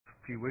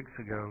few weeks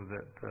ago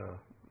that the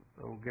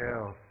old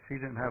gal, she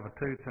didn't have a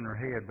tooth in her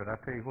head, but I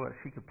tell you what,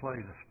 she could play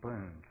the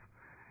spoons.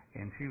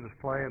 And she was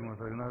playing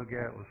with another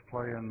guy that was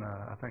playing,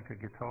 I think, a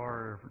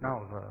guitar. No,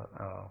 it was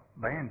a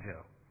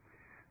banjo.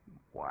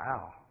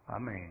 Wow. I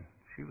mean,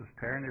 she was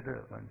tearing it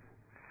up. And,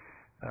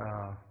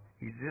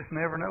 you just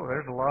never know.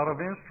 There's a lot of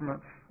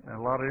instruments and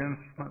a lot of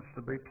instruments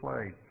to be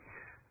played.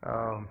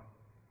 Am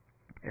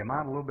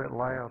I a little bit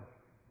loud?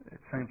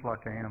 It seems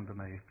like I am to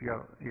me. If you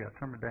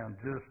turn me down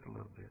just a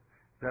little bit.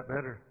 Is that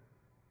better?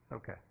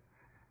 Okay.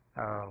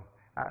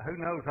 Who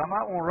knows? I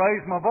might want to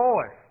raise my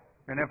voice.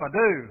 And if I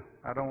do,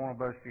 I don't want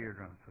to bust your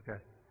eardrums, okay?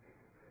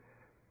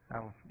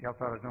 Y'all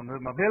thought I was going to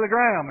do my Billy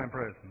Graham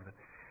impression.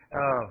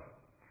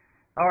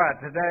 All right,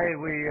 today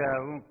we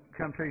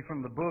come to you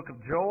from the book of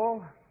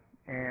Joel.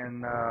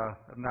 And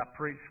I've not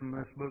preached from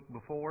this book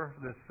before.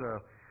 This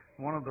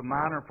one of the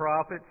minor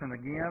prophets. And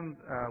again,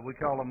 we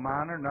call them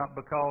minor, not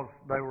because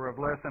they were of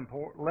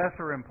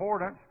lesser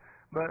importance,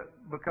 but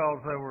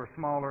because they are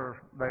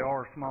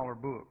smaller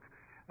books.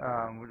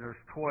 There's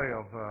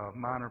 12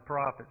 minor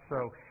prophets.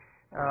 So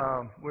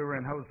we were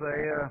in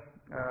Hosea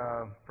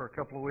for a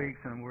couple of weeks,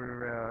 and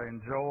we're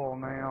in Joel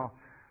now,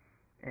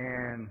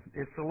 and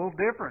it's a little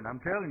different. I'm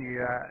telling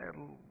you, a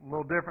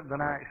little different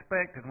than I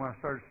expected when I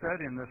started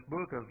studying this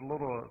book. I was a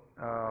little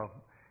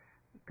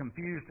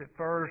confused at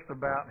first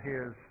about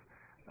his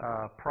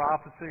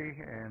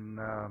prophecy, and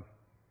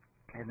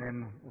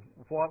then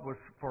what was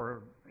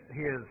for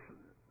his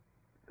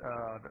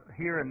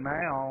here and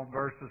now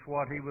versus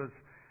what he was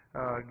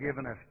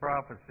given as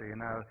prophecy.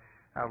 And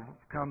I've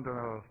come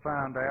to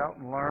find out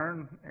and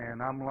learn,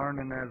 and I'm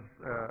learning as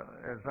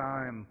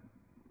I'm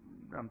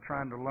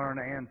trying to learn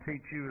and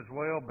teach you as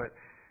well. But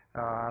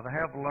I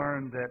have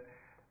learned that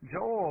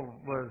Joel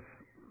was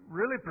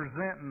really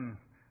presenting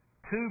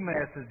two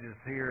messages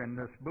here in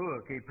this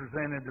book. He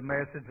presented the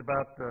message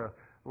about the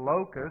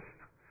locust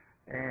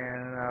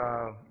and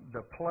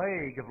the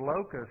plague of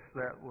locusts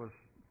that was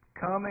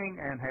coming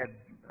and had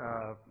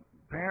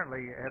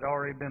apparently had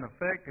already been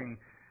affecting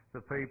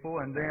the people,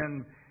 and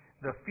then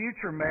the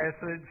future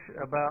message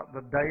about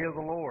the day of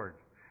the Lord.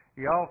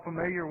 You all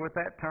familiar with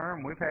that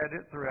term? We've had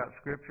it throughout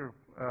Scripture,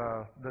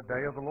 the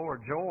day of the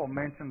Lord. Joel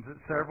mentions it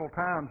several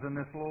times in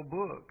this little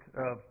book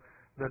of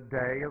the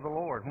day of the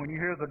Lord. When you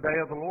hear the day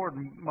of the Lord,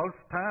 most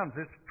times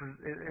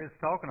it's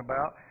talking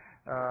about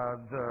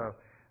the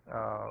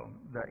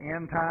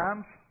end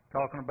times,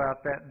 talking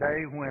about that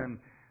day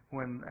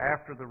when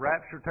after the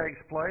rapture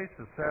takes place,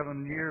 the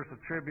 7 years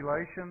of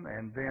tribulation,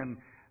 and then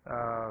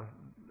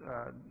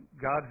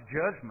God's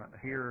judgment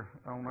here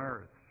on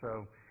earth.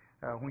 So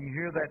when you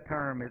hear that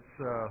term,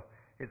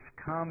 it's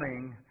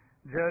coming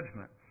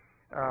judgment.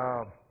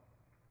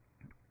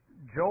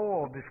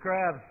 Joel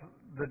describes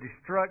the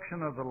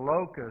destruction of the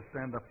locusts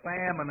and the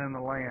famine in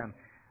the land,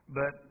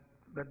 but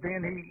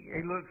then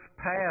he looks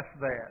past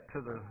that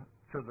to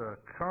the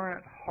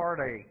current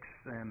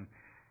heartaches and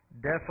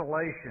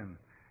desolation,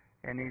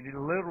 and he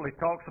literally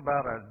talks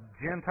about a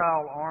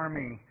Gentile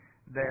army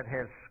that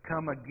has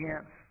come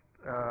against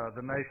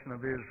the nation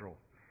of Israel.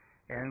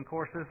 And of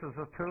course, this is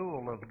a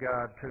tool of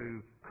God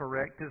to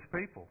correct His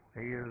people.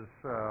 He is.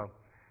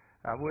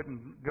 I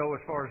wouldn't go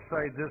as far as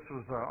say this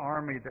was an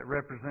army that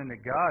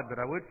represented God, but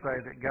I would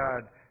say that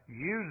God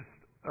used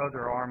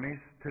other armies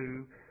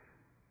to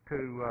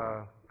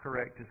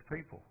correct His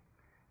people.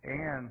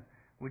 And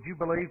would you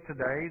believe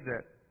today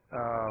that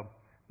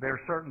there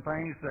are certain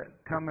things that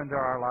come into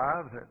our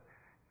lives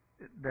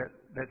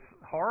that's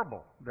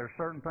horrible? There are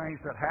certain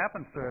things that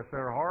happen to us that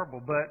are horrible,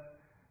 but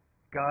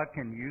God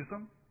can use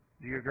them.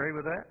 Do you agree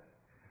with that?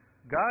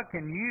 God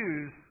can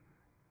use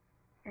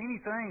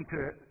anything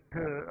to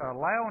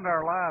allow in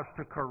our lives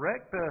to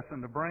correct us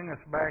and to bring us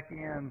back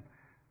in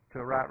to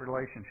a right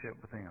relationship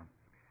with Him.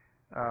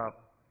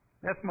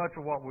 That's much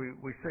of what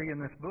we see in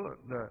this book.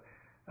 The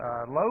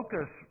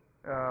locusts,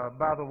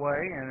 by the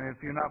way, and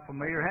if you're not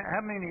familiar,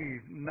 how many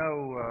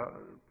know,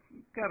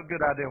 got a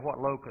good idea what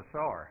locusts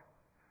are?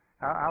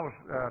 I was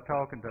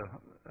talking to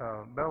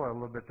Bella a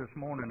little bit this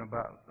morning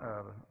about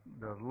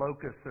the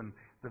locusts and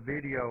the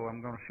video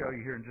I'm going to show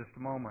you here in just a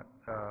moment,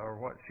 or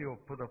what she'll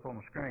put up on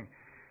the screen.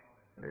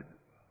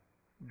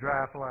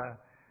 Dry fly.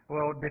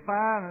 Well,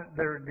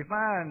 they're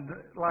defined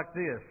like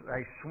this: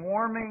 a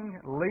swarming,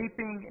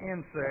 leaping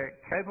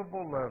insect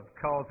capable of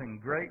causing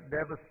great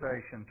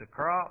devastation to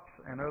crops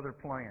and other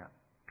plant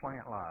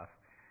life.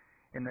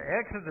 In the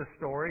Exodus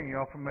story, you're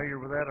all familiar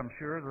with that, I'm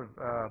sure,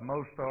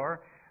 most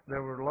are.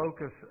 There were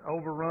locusts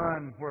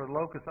where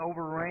locusts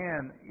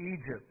overran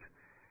Egypt,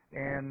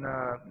 and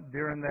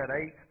during that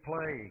 8th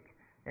plague.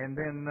 And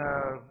then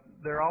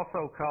they're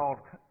also called,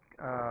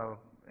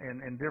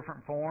 in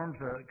different forms,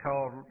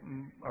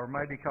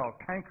 maybe called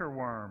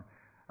cankerworm,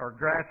 or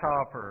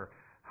grasshopper,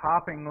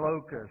 hopping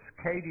locust,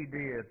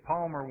 katydid,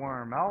 palmer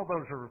worm. All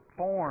those are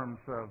forms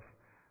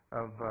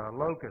of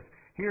locusts.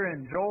 Here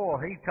in Joel,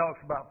 he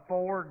talks about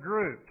 4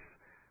 groups: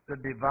 the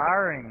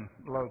devouring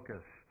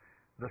locusts,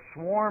 the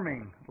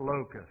swarming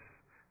locusts,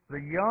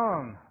 the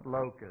young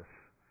locusts,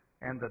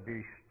 and the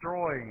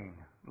destroying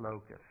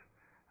locusts.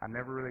 I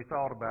never really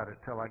thought about it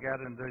till I got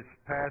into this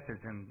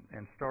passage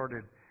and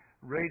started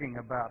reading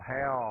about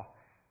how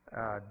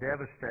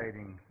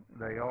devastating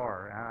they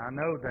are. And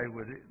I know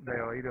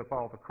they'll eat up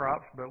all the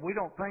crops, but we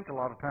don't think a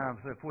lot of times,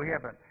 if we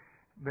haven't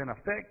been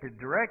affected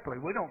directly,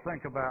 we don't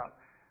think about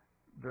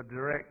the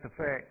direct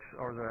effects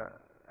or the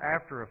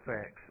after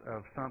effects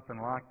of something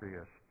like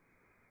this.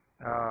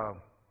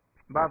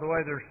 By the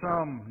way, there's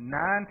some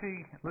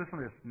 90, listen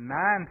to this,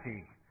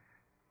 90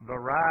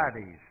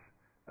 varieties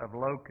of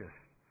locusts,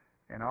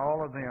 and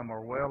all of them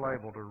are well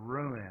able to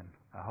ruin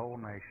a whole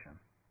nation.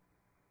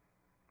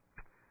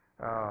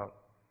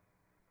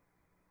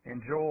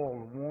 In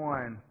Joel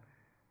 1,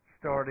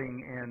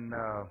 starting in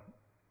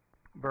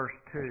verse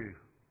 2,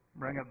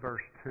 bring up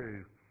verse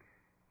 2.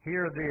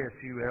 Hear this,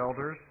 you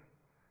elders.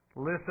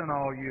 Listen,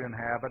 all you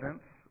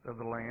inhabitants of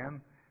the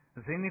land.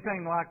 Has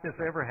anything like this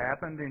ever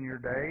happened in your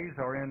days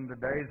or in the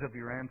days of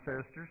your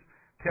ancestors?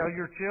 Tell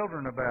your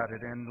children about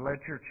it, and let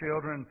your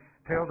children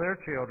tell their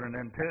children,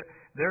 and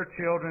their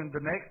children the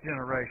next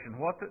generation.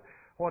 What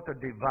the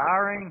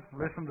devouring,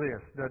 listen to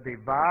this, the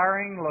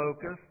devouring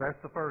locust,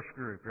 that's the first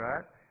group,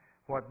 right?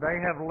 What they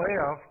have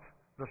left,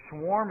 the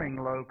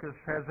swarming locust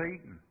has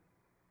eaten.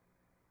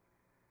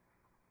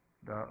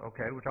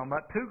 Okay, we're talking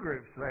about two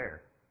groups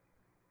there.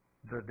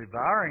 The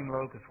devouring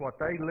locust, what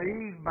they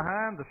leave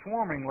behind, the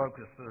swarming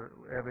locusts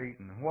have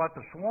eaten. What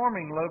the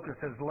swarming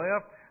locust has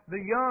left, the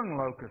young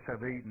locusts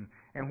have eaten.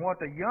 And what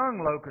the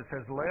young locust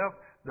has left,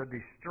 the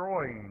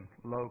destroying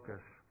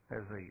locust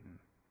has eaten.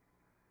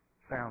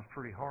 Sounds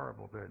pretty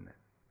horrible, doesn't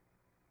it?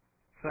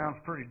 Sounds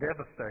pretty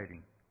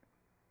devastating.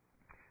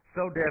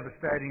 So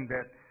devastating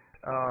that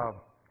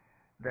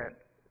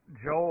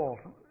Joel,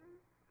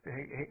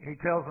 he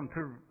tells them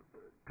to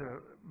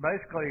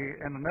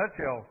basically, in a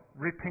nutshell,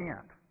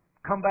 repent.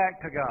 Come back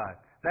to God.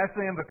 That's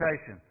the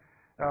invitation.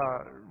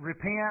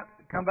 Repent,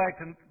 come back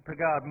to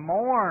God.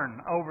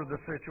 Mourn over the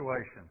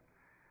situation.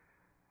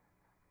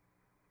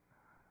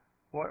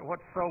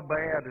 What's so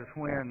bad is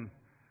when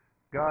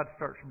God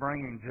starts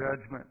bringing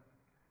judgment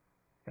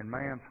and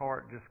man's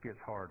heart just gets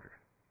harder.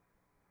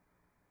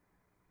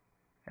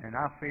 And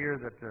I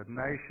fear that the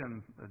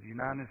nation of the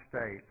United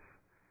States,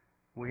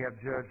 we have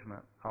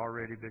judgment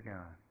already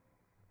begun.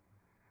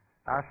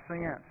 I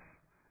sense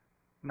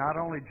not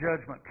only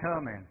judgment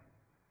coming,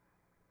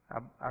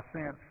 I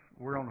sense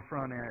we're on the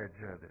front edge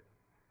of it.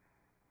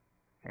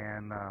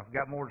 And I've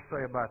got more to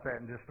say about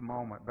that in just a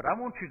moment. But I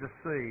want you to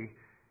see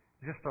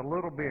just a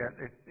little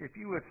bit, if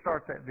you would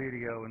start that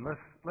video, and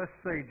let's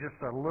see just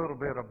a little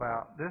bit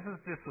about, this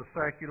is just a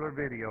secular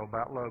video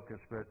about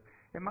locusts, but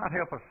it might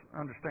help us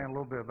understand a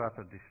little bit about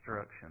the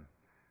destruction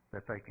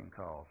that they can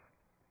cause.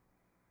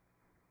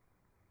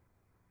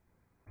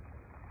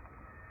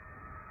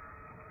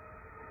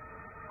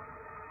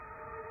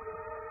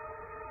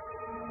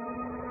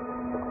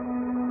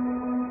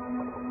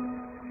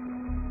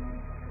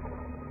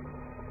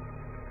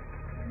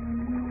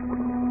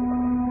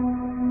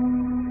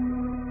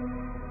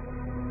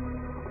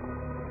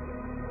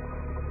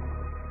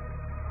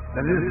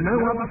 There is no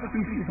other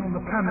species on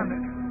the planet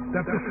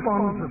that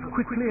responds as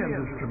quickly and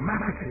as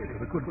dramatically to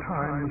the good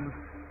times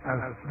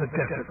as the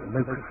desert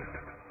locust.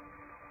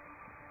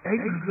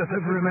 Eggs that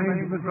have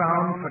remained in the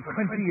ground for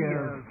 20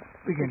 years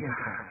begin to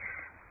hatch.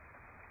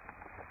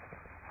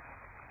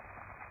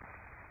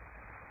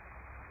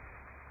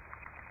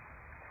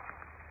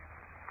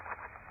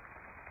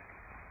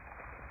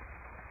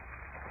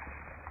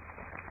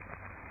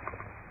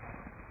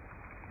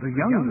 The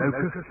young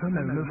locusts are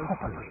known as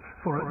hoppers,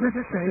 for at this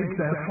stage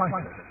they're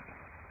flighters.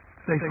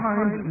 They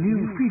find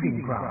new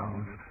feeding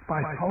grounds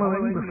by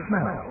following the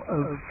smell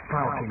of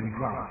sprouting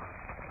grass.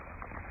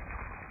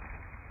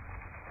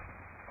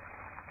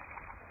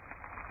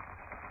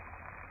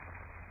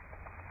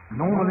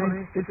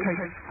 Normally, it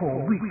takes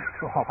 4 weeks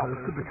for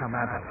hoppers to become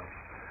adults.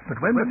 But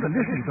when the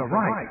conditions are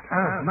right,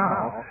 as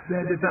now,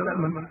 their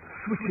development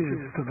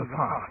switches to the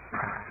fast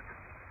track.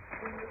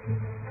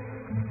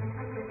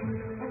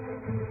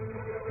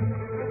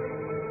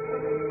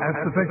 As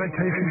the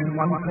vegetation in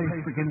one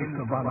place begins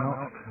to run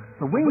out,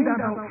 the winged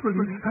adults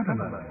release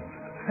pheromones,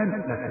 scent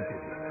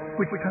messages,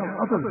 which tell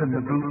others in the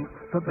group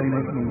that they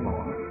must move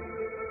on.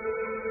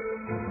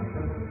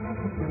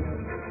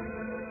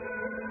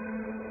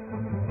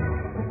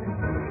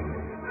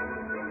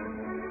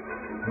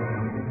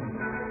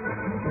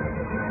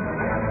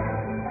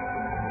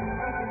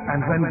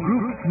 And when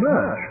groups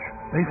merge,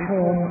 they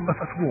form a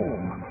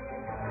swarm.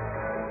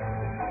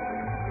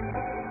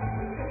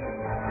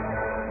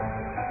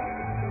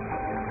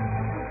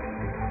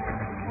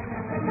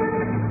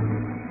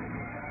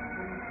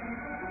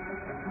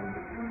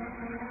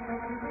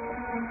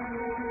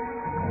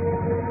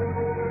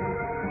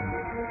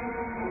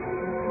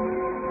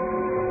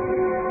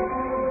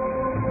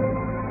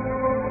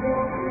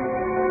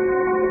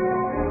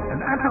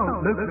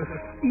 Locust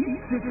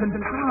eats its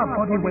entire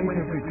body weight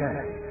every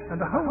day, and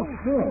the whole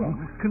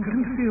swarm can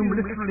consume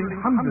literally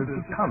hundreds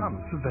of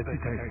tons of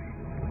vegetation.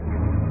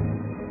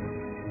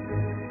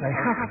 They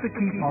have to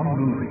keep on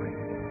moving.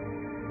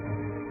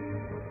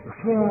 The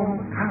swarm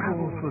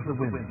travels with the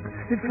wind.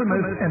 It's the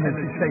most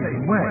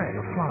energy-saving way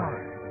of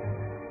flying.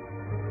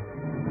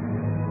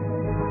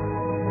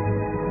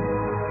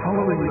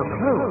 Following the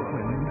flow of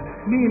wind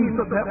means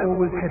that they're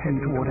always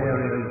heading toward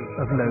areas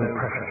of low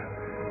pressure,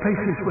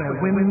 places where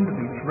wind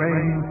meets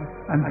rain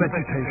and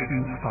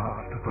vegetation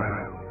starts to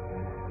grow.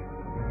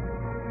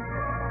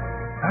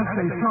 As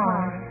they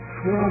fly,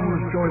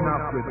 swarms join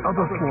up with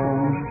other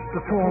swarms to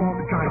form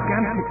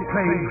gigantic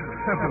plagues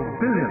several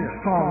billion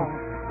strong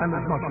and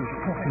as much as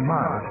 40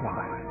 miles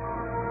wide.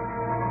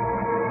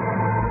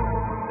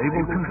 They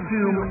will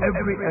consume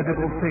every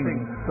edible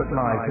thing that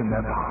lies in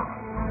their path.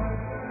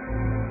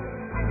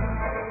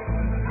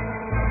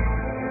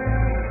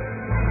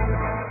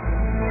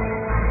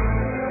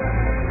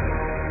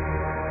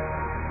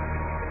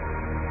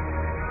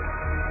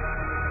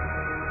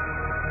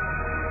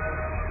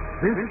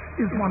 This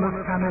is one of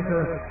planet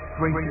Earth's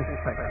greatest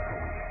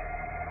spectacles.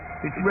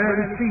 It's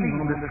rarely seen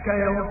on this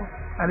scale,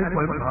 and it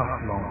won't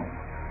last long.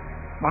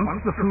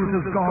 Once the food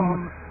has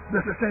gone,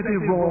 the steady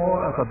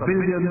roar of a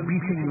billion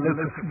beating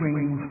locust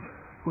wings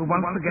will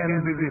once again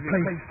be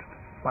replaced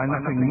by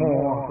nothing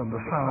more than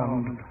the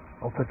sound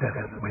of the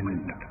desert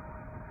wind.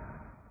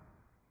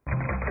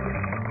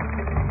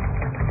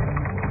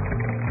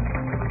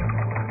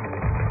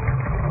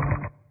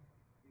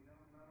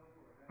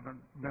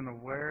 Been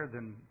aware,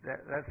 then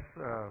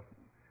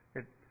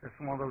it's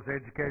one of those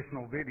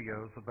educational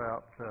videos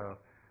about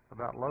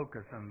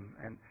locusts,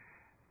 and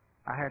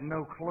I had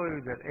no clue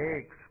that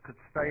eggs could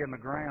stay in the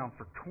ground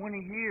for 20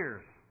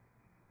 years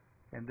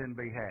and then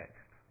be hatched.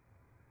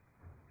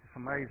 It's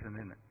amazing,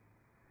 isn't it?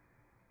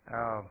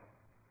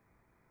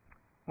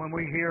 When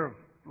we hear of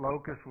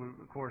locusts,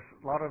 of course,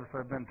 a lot of us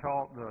have been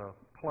taught the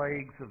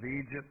plagues of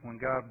Egypt when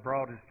God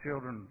brought His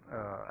children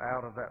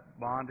out of that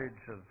bondage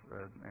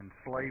and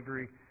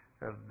slavery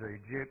of the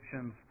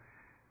Egyptians.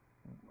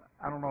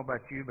 I don't know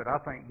about you, but I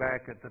think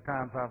back at the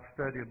times I've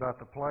studied about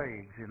the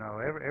plagues. You know,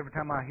 every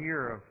time I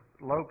hear of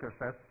locusts,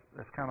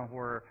 that's kind of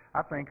where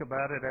I think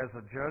about it as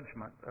a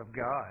judgment of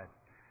God.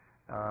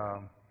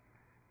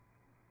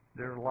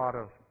 There's a lot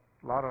of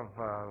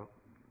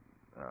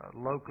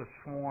locust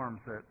swarms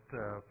that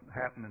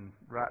happening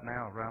right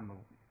now around the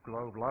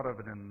globe. A lot of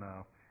it in,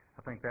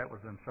 I think that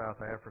was in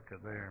South Africa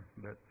there.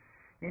 But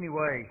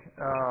anyway.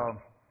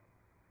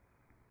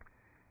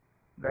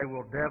 They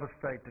will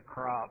devastate the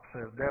crops,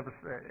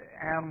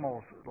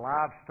 animals,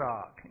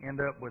 livestock end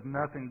up with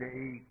nothing to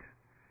eat.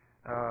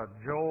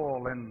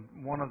 Joel, in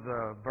one of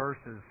the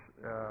verses,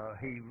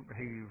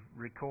 he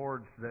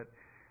records that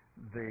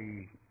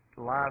the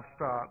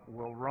livestock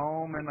will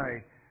roam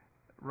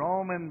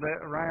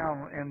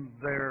around in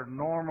their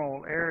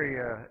normal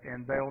area,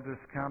 and they'll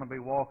just kind of be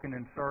walking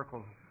in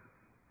circles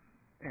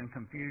in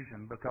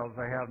confusion because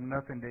they have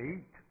nothing to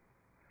eat.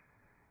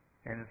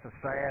 And it's a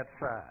sad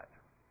sight.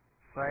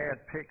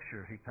 Sad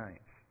picture he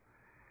paints.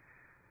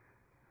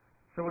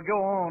 So we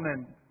go on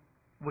and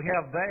we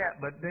have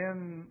that, but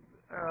then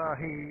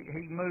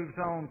he moves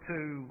on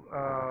to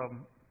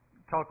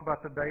talk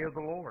about the day of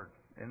the Lord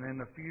and in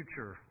the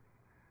future.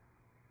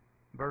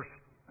 Verse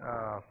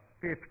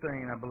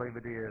 15, I believe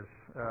it is.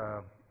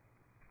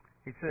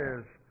 He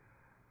says,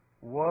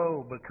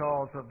 "Woe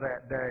because of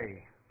that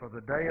day, for the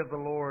day of the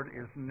Lord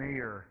is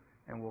near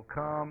and will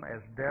come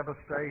as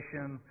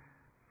devastation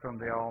from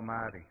the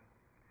Almighty."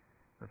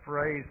 The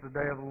phrase, the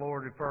day of the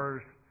Lord,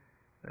 refers,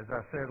 as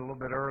I said a little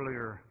bit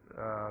earlier,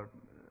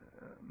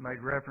 made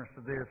reference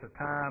to this, a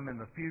time in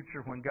the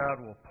future when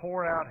God will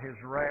pour out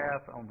His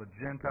wrath on the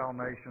Gentile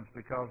nations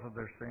because of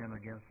their sin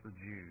against the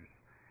Jews.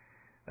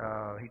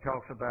 He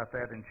talks about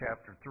that in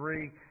chapter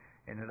 3,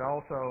 and it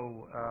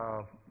also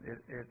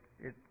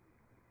it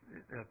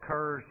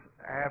occurs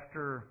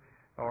after,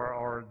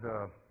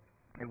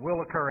 it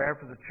will occur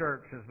after the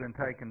church has been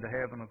taken to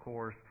heaven, of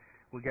course.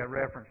 We got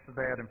reference to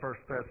that in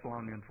 1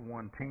 Thessalonians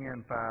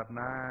 1:10,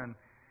 5:9,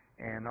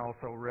 and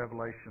also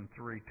Revelation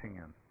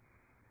 3:10.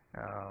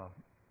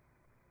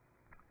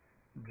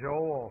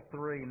 Joel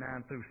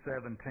 3:9 through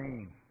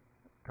 17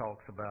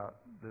 talks about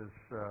this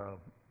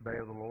day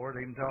of the Lord.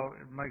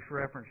 It makes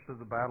reference to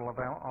the Battle of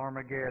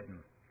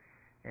Armageddon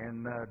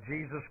and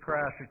Jesus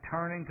Christ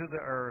returning to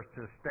the earth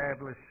to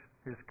establish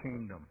His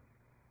kingdom.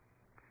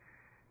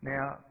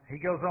 Now, he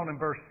goes on in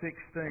verse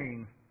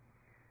 16.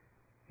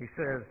 He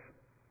says,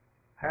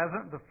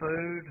 "Hasn't the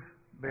food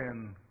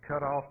been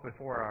cut off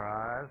before our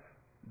eyes,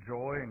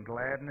 joy and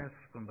gladness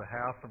from the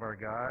house of our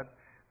God?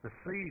 The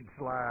seeds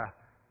lie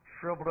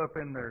shriveled up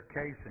in their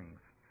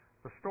casings.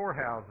 The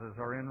storehouses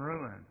are in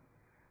ruin.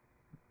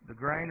 The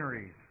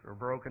granaries are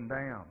broken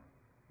down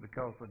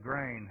because the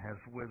grain has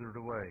withered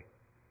away."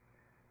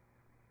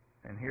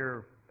 And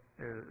here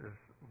is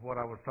what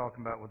I was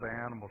talking about with the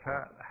animals.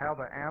 How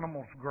the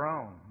animals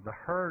groan. The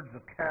herds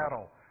of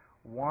cattle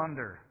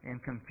wander in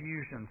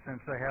confusion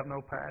since they have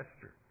no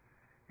pasture.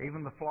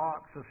 Even the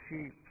flocks of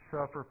sheep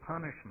suffer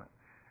punishment.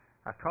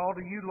 "I call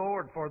to you,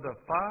 Lord, for the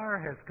fire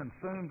has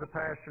consumed the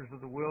pastures of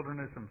the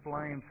wilderness, and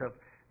flames have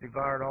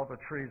devoured all the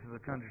trees of the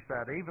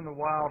countryside. Even the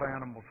wild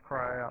animals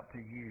cry out to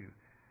you.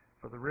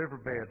 for the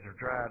riverbeds are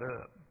dried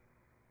up.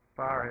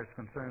 Fire has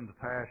consumed the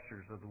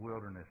pastures of the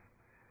wilderness.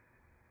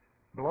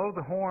 Blow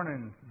the horn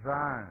in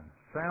Zion.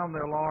 Sound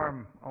the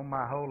alarm on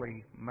my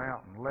holy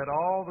mountain. Let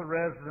all the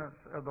residents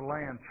of the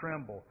land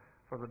tremble,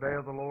 for the day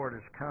of the Lord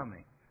is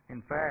coming.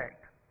 In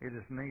fact, it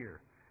is near.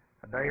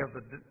 A day of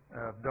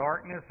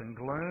darkness and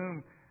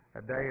gloom,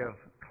 a day of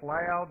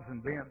clouds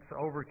and dense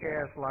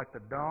overcast like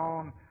the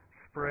dawn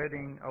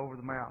spreading over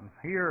the mountains.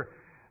 Here,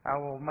 I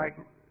will make,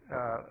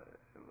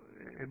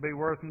 it'd be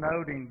worth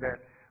noting that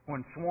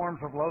when swarms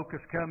of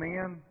locusts come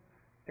in,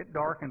 it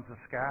darkens the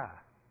sky.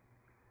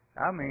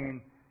 I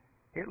mean,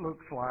 it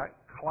looks like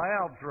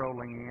clouds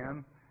rolling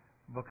in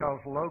because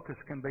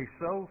locusts can be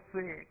so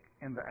thick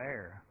in the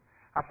air.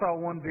 I saw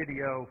one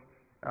video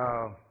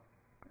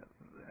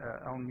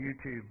on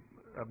YouTube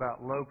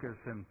about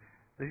locusts, and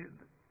these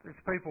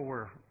people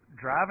were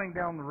driving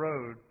down the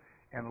road,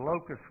 and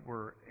locusts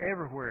were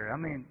everywhere. I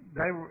mean,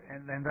 they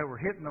were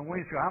hitting the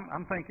windshield.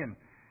 I'm thinking,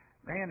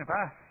 man, if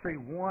I see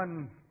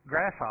one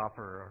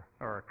grasshopper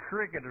or a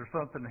cricket or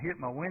something hit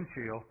my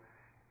windshield,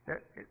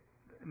 it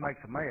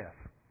makes a mess.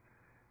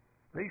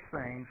 These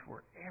things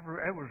were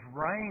everywhere. It was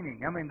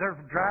raining. I mean, they're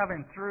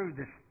driving through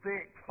this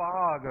thick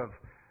fog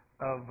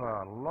of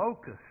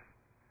locusts.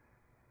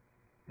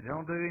 It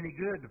don't do any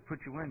good to put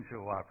your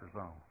windshield wipers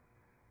on.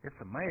 It's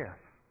a mess.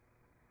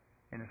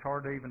 And it's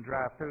hard to even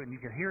drive through it. And you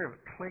can hear it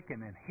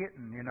clicking and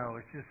hitting, you know.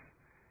 It's just,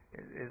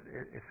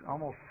 it's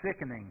almost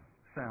sickening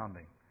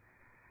sounding.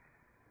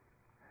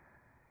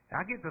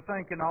 I get to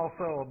thinking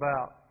also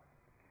about,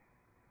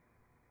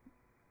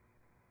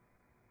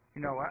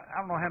 you know, I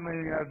don't know how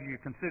many of you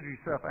consider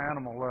yourself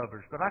animal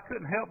lovers, but I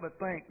couldn't help but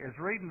think, as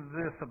reading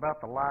this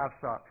about the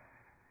livestock,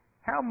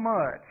 how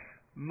much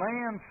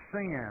man's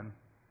sin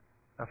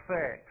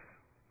affects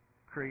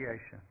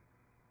creation.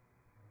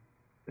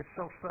 It's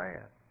so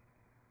sad.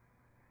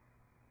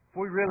 If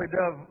we really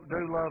do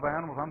love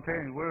animals, I'm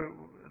telling you,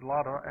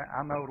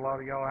 I know a lot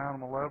of y'all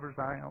animal lovers.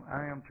 I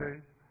am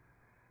too.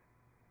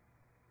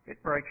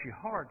 It breaks your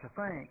heart to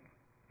think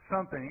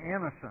something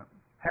innocent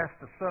has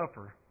to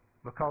suffer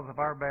because of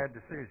our bad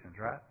decisions,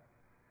 right?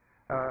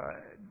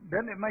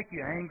 Doesn't it make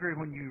you angry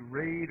when you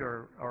read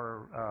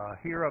or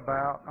hear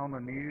about on the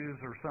news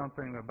or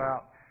something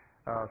about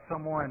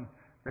someone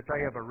that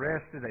they have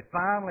arrested? They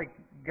finally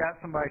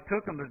got somebody,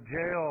 took them to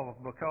jail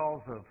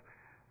because of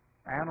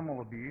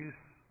animal abuse.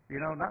 You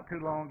know, not too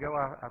long ago,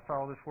 I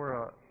saw this where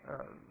I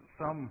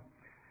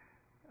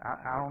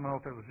don't know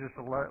if it was just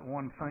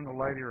one single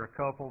lady or a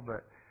couple,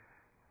 but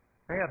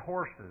they had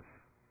horses.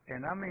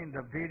 And I mean,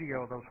 the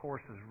video of those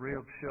horses'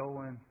 ribs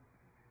showing,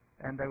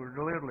 and they were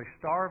literally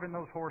starving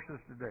those horses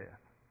to death.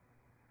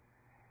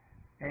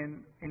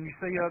 And you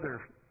see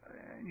other,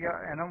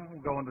 and I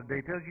won't go into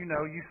details. You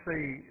know, you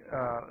see,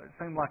 it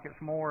seems like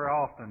it's more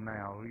often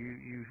now.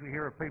 You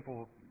hear of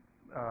people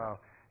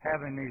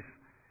having these,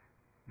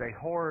 they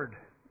hoard,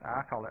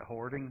 I call it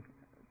hoarding,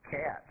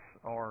 cats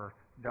or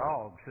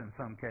dogs in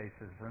some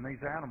cases, and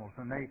these animals,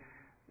 and they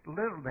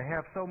literally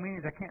have so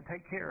many they can't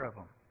take care of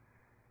them,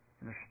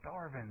 and they're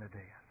starving to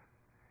death.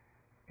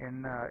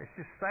 And it's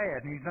just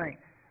sad. And you think,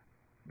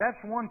 that's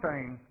one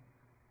thing,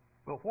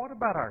 but what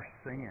about our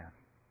sin?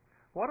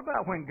 What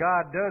about when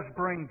God does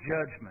bring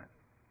judgment?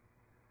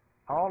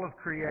 All of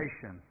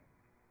creation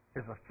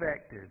is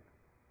affected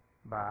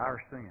by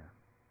our sin.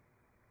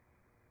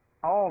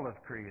 All of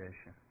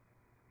creation.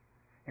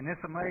 And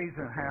it's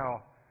amazing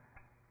how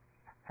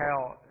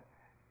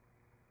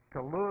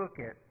to look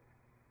at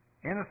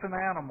innocent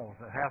animals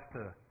that have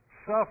to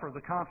suffer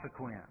the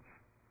consequence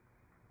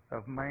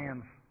of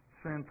man's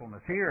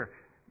sinfulness. Here,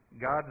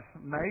 God's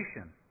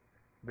nation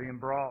being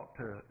brought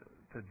to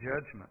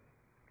judgment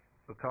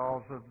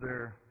because of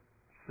their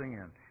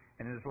sin.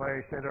 And as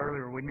Larry said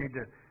earlier, we need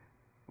to,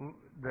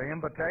 the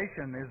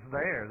invitation is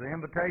there. The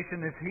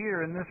invitation is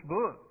here in this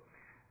book.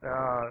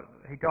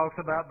 He talks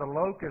about the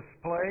locust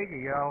plague.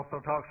 He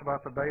also talks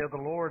about the day of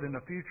the Lord in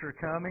the future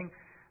coming.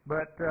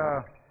 But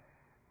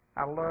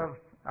I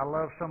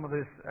love some of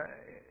this.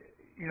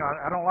 You know,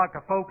 I don't like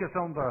to focus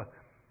on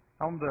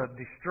the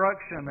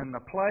destruction and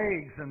the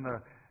plagues and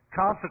the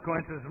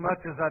consequences as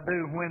much as I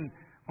do when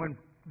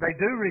they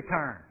do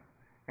return,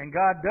 and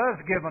God does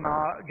give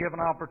an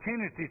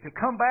opportunity to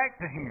come back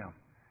to Him.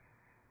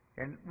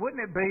 And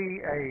wouldn't it be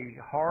a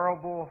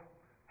horrible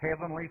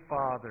Heavenly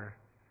Father?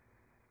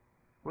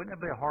 Wouldn't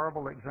it be a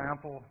horrible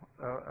example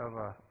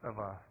of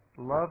a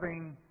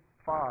loving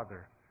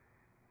Father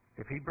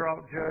if He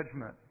brought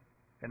judgment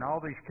in all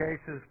these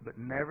cases but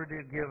never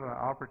did give an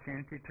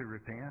opportunity to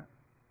repent?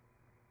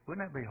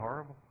 Wouldn't that be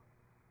horrible?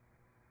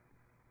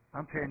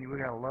 I'm telling you, we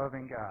got a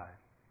loving God.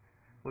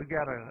 We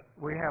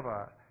have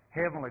a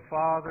Heavenly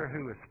Father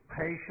who is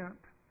patient.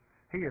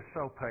 He is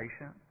so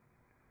patient.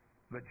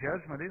 But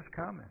judgment is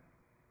coming.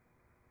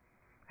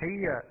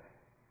 Here,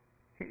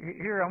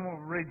 I'm going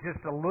to read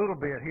just a little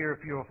bit here.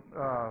 If you'll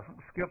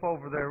skip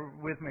over there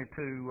with me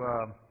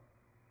to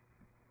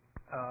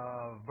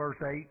verse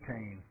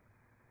 18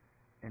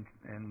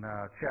 in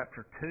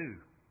chapter 2,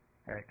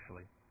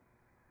 actually.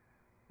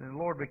 Then the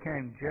Lord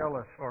became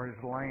jealous for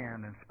his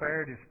land and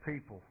spared his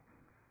people.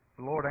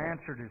 The Lord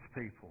answered his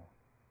people,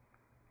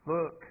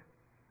 "Look,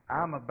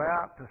 I'm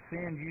about to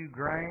send you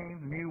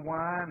grain, new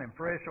wine, and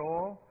fresh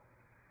oil.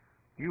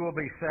 You will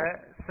be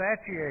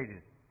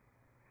satiated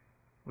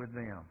with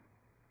them.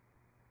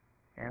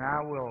 And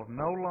I will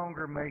no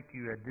longer make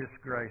you a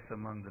disgrace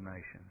among the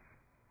nations.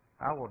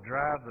 I will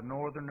drive the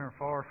northerner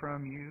far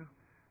from you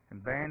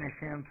and banish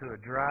him to a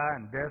dry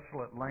and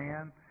desolate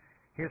land,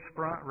 his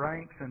front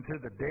ranks into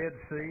the Dead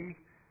Sea,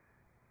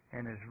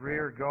 and his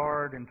rear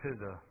guard into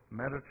the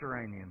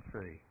Mediterranean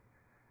Sea."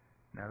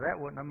 Now that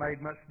wouldn't have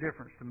made much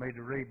difference to me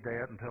to read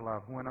that until I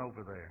went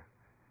over there.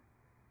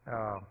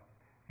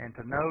 And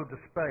to know the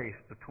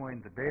space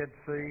between the Dead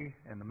Sea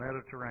and the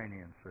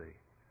Mediterranean Sea.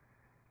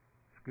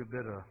 It's a good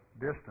bit of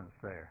distance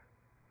there.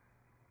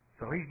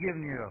 So he's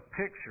giving you a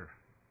picture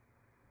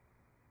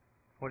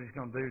what he's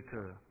going to do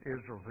to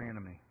Israel's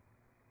enemy.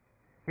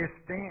 His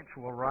stench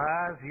will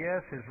rise,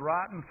 yes, his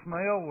rotten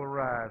smell will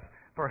rise,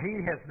 for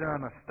he has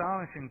done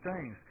astonishing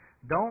things.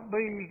 Don't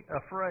be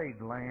afraid,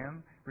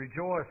 land.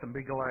 Rejoice and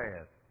be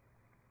glad.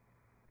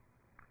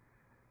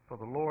 For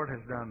the Lord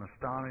has done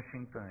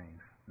astonishing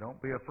things.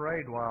 Don't be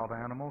afraid, wild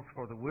animals,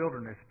 for the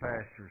wilderness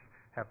pastures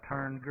have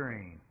turned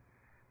green.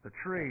 The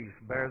trees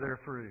bear their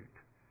fruit,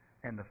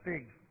 and the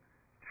fig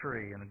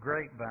tree and the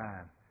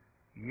grapevine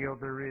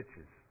yield their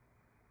riches.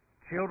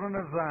 Children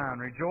of Zion,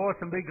 rejoice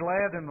and be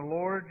glad in the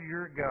Lord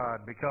your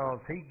God,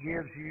 because he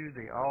gives you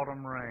the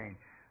autumn rain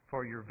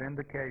for your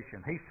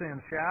vindication. He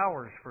sends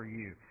showers for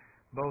you,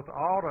 both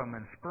autumn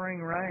and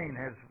spring rain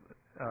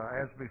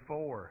as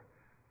before.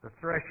 The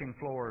threshing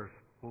floors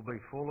will be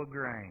full of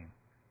grain.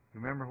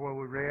 Remember where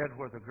we read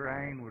where the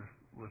grain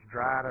was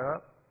dried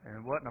up and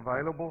it wasn't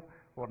available?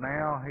 Well,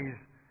 now he's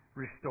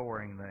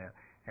restoring that.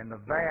 And the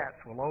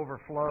vats will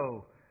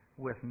overflow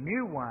with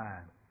new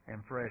wine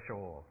and fresh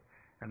oil.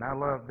 And I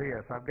love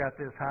this. I've got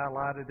this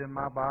highlighted in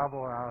my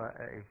Bible.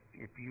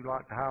 If you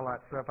like to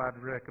highlight stuff,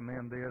 I'd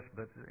recommend this.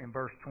 But in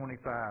verse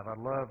 25, I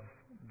love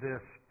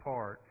this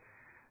part.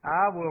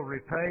 I will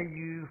repay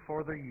you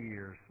for the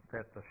years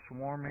that the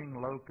swarming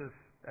locust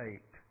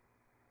ate.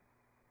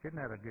 Isn't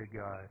that a good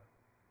God?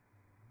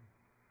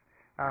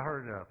 I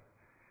heard a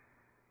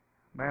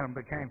man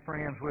I became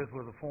friends with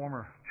a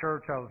former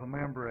church I was a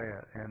member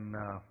at, and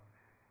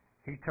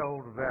he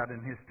told about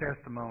in his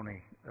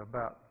testimony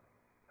about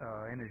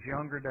in his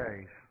younger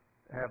days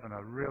having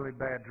a really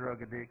bad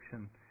drug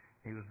addiction.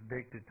 He was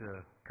addicted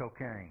to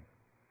cocaine,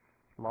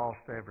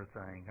 lost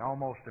everything,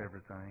 almost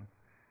everything.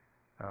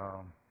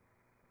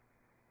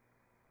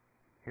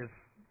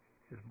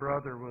 His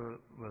brother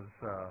was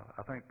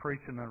I think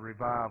preaching a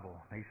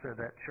revival. He said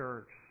that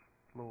church,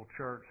 little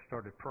church,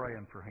 started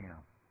praying for him.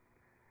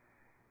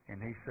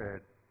 And he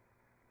said,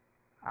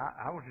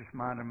 I was just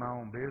minding my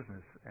own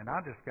business, and I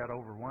just got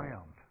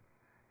overwhelmed.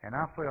 And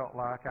I felt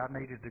like I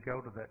needed to go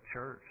to that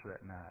church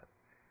that night.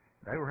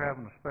 They were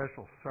having a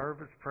special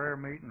service, prayer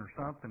meeting or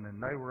something,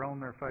 and they were on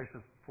their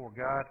faces before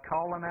God,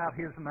 calling out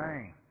his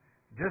name.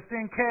 Just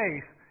in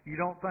case you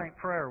don't think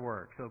prayer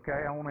works,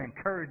 okay? I want to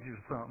encourage you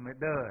with something.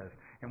 It does.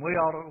 And we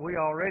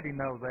already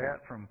know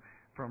that from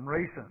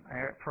recent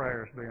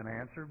prayers being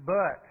answered,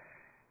 but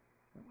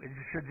it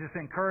should just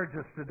encourage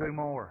us to do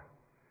more.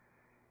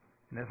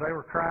 And as they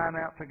were crying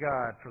out to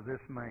God for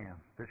this man,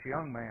 this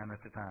young man at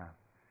the time,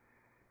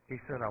 he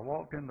said, I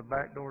walked in the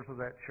back doors of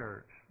that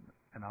church,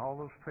 and all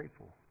those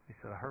people, he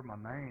said, I heard my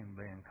name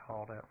being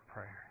called out in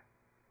prayer.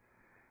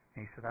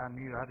 And he said, I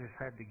knew I just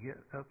had to get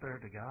up there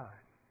to God.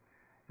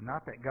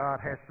 Not that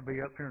God has to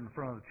be up here in the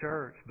front of the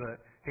church,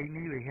 but he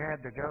knew he had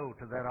to go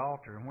to that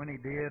altar. And when he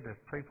did, the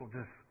people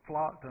just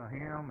flocked to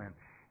him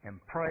and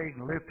prayed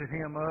and lifted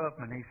him up.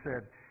 And he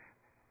said,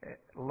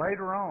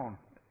 later on,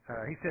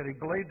 he said he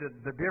believed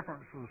that the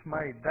difference was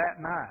made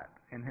that night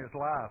in his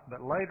life.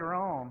 But later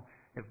on,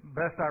 if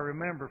best I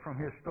remember from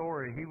his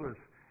story, he was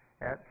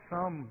at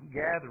some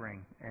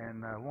gathering,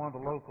 and one of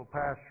the local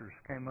pastors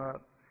came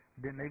up,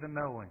 didn't even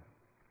know him,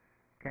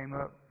 came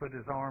up, put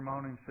his arm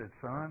on him, said,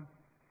 son,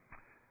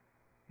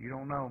 you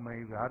don't know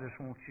me, but I just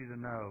want you to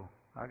know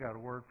I got a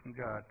word from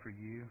God for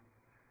you.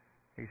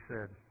 He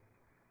said,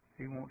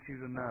 he wants you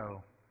to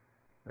know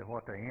that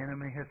what the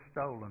enemy has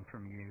stolen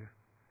from you,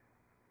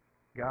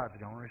 God's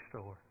going to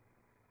restore.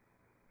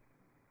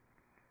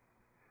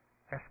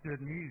 That's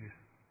good news.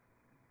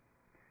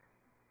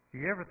 Do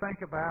you ever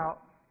think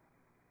about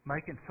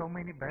making so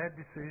many bad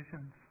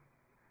decisions,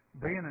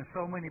 being in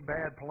so many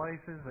bad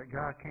places that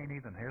God can't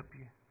even help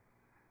you?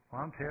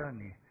 Well, I'm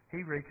telling you,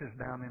 he reaches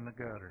down in the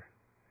gutter.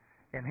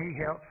 And he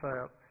helps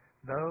out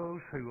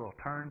those who will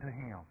turn to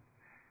him.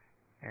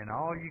 And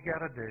all you got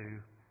to do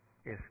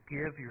is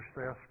give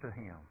yourself to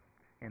him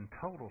in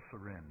total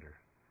surrender,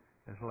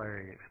 as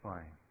Larry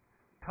explained.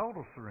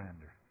 Total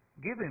surrender.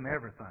 Give him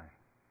everything.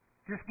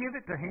 Just give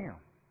it to him.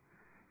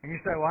 And you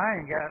say, well, I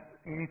ain't got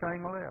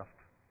anything left.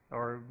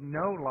 Or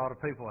know a lot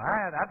of people,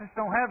 I just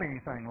don't have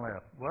anything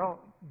left.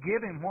 Well, give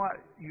him what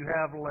you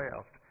have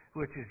left,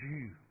 which is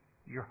you,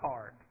 your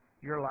heart,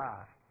 your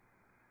life.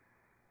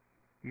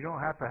 You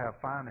don't have to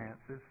have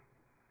finances.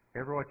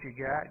 every what you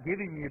got. Give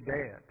him your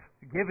debt.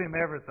 Give him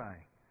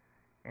everything.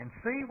 And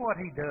see what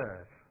he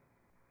does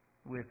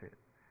with it.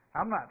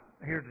 I'm not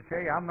here to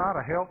tell you, I'm not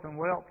a health and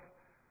wealth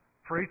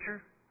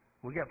preacher.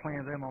 We got plenty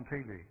of them on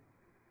TV.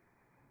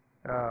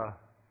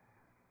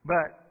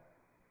 But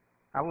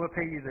I will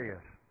tell you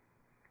this.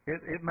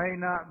 It may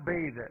not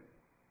be that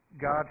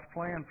God's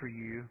plan for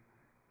you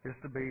is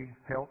to be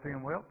healthy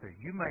and wealthy.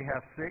 You may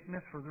have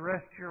sickness for the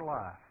rest of your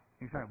life.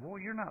 You say, well,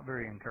 you're not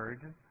very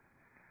encouraging.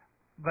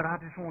 But I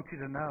just want you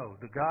to know,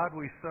 the God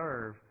we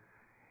serve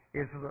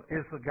is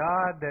the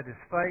God that is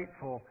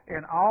faithful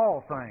in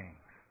all things.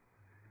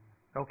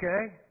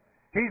 Okay?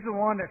 He's the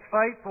one that's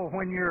faithful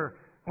when you're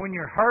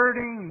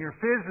hurting, you're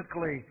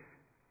physically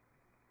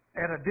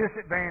at a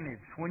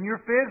disadvantage. When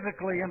you're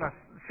physically in a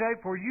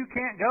shape where you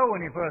can't go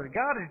any further.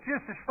 God is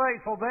just as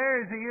faithful there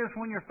as He is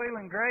when you're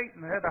feeling great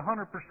and at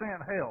 100%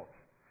 health.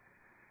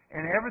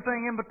 And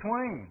everything in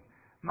between.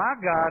 My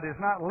God is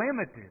not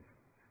limited.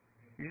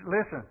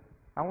 Listen,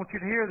 I want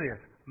you to hear this.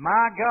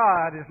 My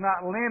God is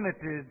not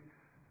limited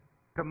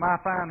to my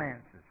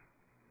finances.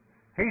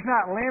 He's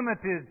not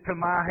limited to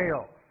my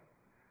health.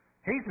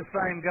 He's the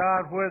same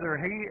God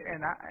whether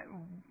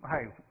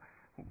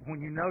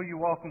when you know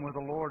you're walking with the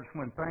Lord, it's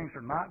when things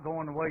are not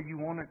going the way you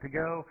want it to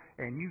go,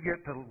 and you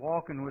get to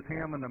walking with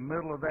Him in the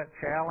middle of that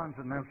challenge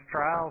and those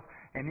trials,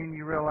 and then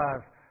you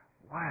realize,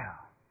 wow,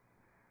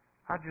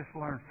 I just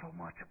learned so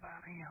much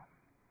about Him.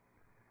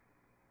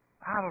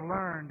 I've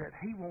learned that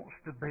He wants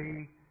to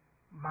be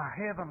my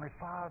Heavenly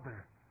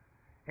Father,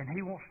 and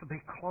He wants to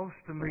be close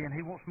to me, and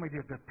He wants me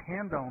to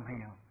depend on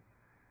Him,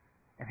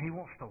 and He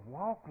wants to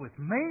walk with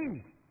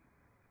me.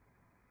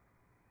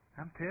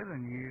 I'm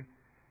telling you,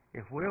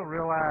 if we'll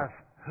realize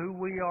who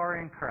we are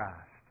in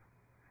Christ,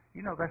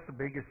 you know that's the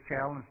biggest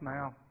challenge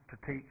now to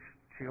teach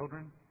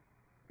children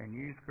and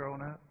youth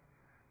growing up,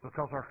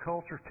 because our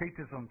culture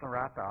teaches them the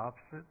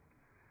opposite.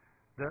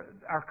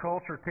 Our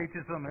culture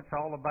teaches them it's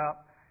all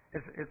about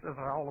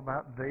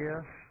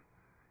this.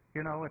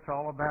 You know, it's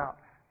all about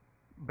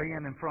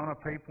being in front of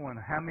people and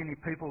how many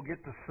people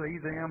get to see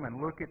them and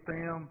look at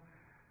them,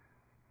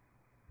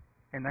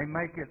 and they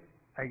make it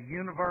a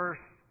universe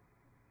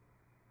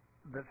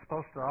that's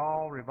supposed to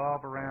all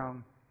revolve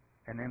around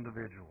an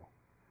individual.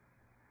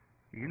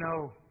 You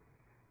know,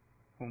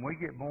 when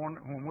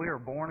we are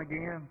born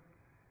again,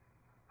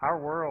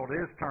 our world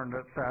is turned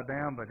upside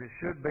down, but it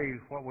should be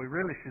what we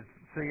really should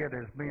see it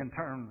as being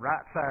turned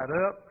right side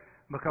up,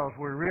 because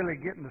we're really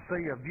getting to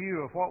see a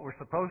view of what we're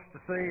supposed to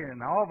see,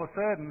 and all of a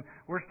sudden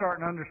we're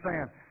starting to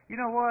understand, you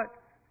know what?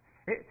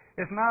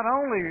 It's not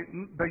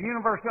only the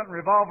universe doesn't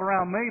revolve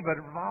around me,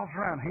 but it revolves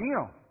around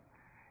Him.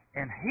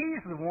 And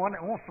He's the one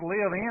that wants to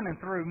live in and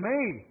through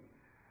me.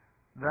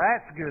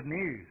 That's good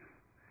news.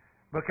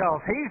 Because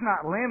He's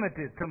not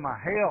limited to my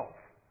health.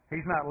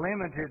 He's not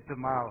limited to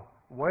my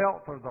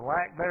wealth or the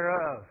lack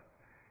thereof.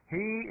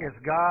 He is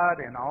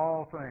God in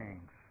all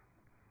things.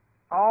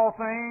 All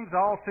things,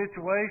 all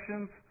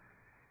situations.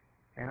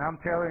 And I'm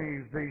telling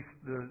you,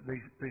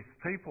 these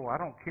people,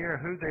 I don't care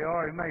who they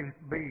are,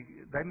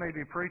 they may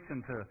be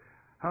preaching to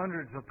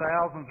hundreds of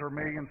thousands or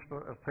millions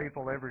of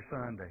people every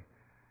Sunday.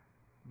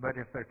 But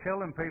if they're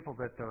telling people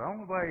that the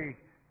only way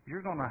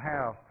you're going to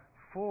have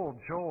full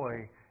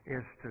joy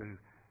is to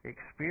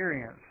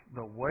experience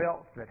the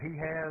wealth that He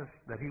has,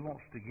 that He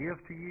wants to give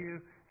to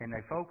you, and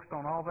they focused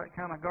on all that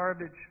kind of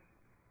garbage,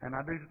 and I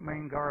do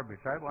mean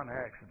garbage. That wasn't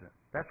an accident.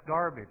 That's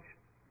garbage.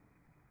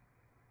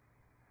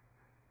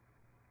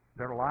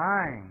 They're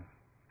lying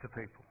to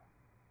people.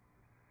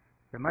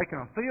 They're making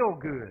them feel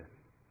good.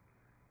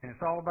 And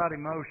it's all about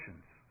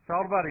emotions. It's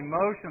all about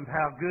emotions,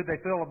 how good they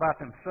feel about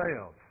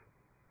themselves.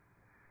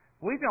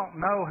 We don't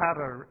know how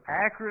to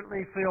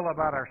accurately feel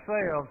about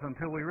ourselves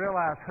until we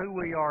realize who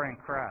we are in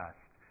Christ.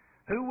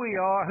 Who we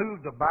are, who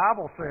the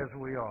Bible says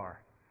we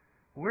are.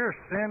 We're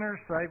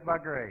sinners saved by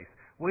grace.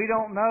 We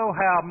don't know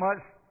how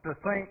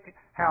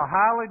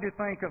highly to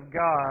think of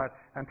God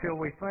until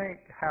we think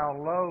how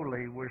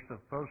lowly we're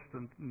supposed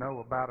to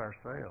know about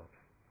ourselves.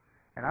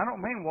 And I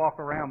don't mean walk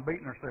around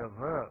beating ourselves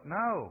up.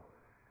 No.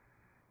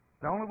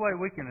 The only way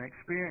we can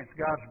experience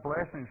God's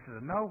blessings is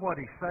to know what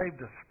He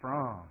saved us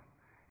from,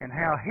 and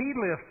how He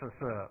lifts us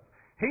up.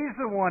 He's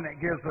the one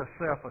that gives us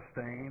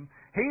self-esteem.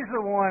 He's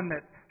the one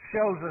that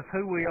shows us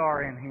who we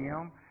are in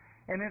Him.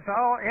 And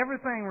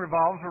everything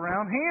revolves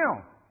around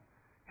Him.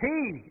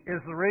 He is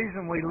the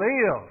reason we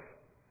live.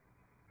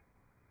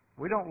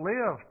 We don't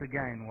live to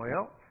gain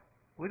wealth.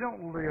 We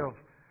don't live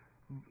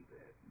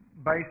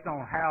based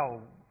on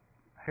how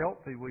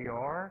healthy we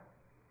are.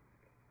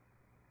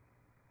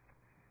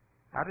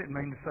 I didn't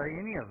mean to say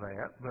any of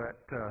that, but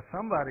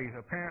somebody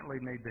apparently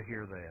needs to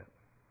hear that.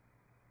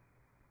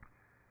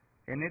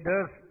 And it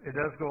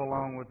does go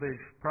along with these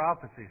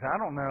prophecies. I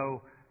don't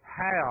know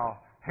how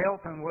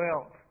health and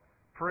wealth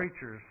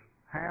preachers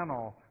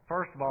handle,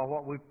 first of all,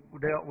 what we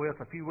dealt with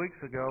a few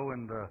weeks ago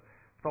in the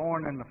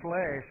thorn in the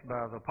flesh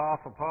by the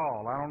Apostle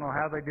Paul. I don't know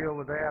how they deal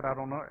with that. I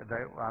don't know.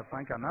 I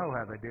think I know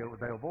how they deal with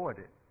it. They avoid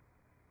it.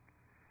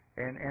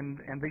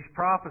 And these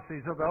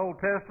prophecies of the Old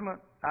Testament,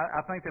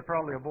 I think they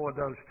probably avoid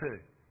those too.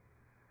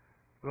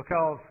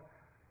 Because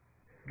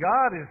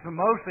God is the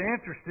most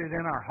interested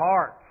in our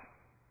hearts.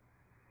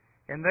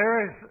 And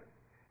there is,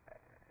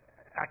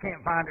 I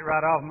can't find it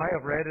right off. I may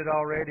have read it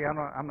already.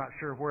 I'm not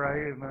sure where I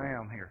even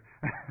am here.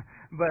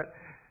 But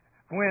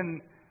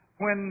when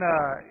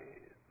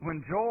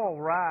Joel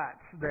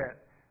writes that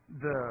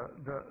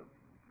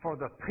for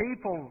the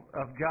people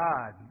of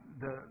God,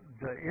 the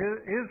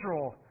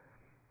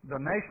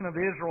nation of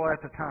Israel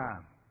at the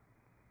time,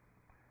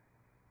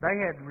 they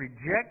had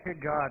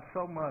rejected God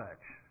so much.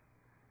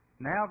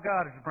 Now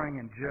God is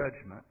bringing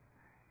judgment,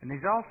 and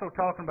He's also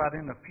talking about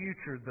in the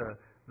future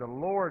the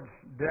Lord's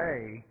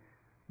day.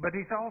 But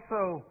He's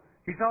also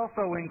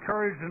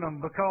encouraging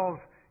them, because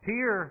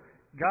here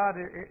God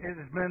it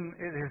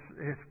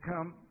has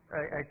come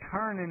a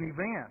turn in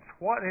events.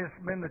 What has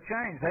been the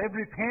change? They've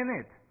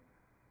repented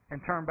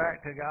and turned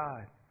back to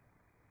God.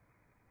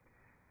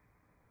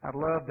 I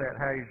love that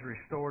how He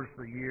restores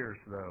the years,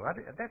 though.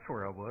 That's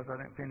where I was. I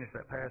didn't finish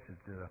that passage,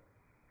 did I?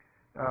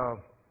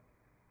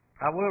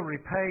 I will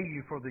repay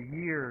you for the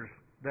years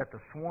that the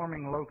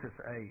swarming locust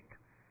ate,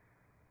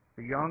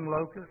 the young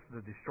locust,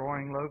 the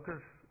destroying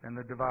locust, and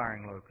the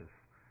devouring locust,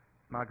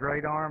 my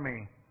great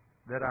army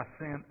that I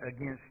sent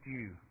against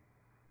you.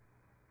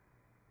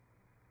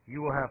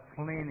 You will have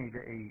plenty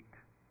to eat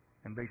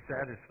and be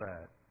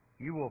satisfied.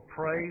 You will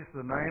praise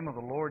the name of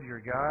the Lord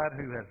your God,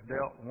 who has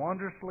dealt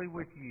wondrously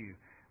with you.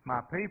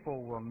 My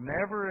people will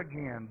never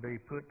again be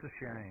put to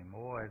shame.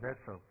 Boy,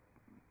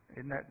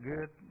 isn't that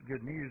good?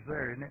 Good news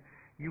there, isn't it?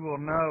 You will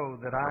know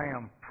that I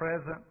am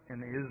present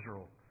in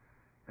Israel,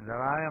 and that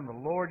I am the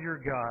Lord your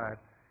God,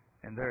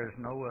 and there is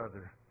no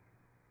other.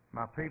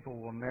 My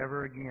people will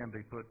never again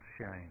be put to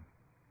shame.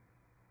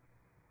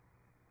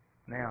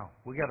 Now,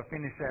 we got to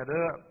finish that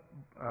up,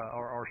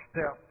 or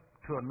step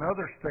to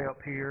another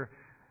step here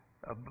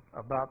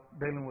about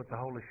dealing with the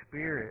Holy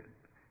Spirit,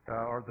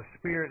 or the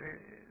Spirit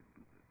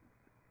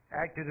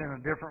acted in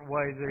a different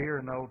way here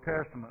in the Old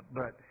Testament,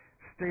 but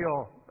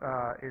still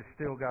is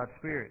still God's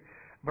Spirit.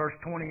 Verse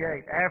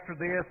 28, after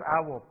this I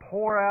will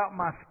pour out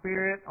my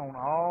Spirit on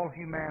all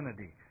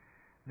humanity.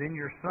 Then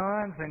your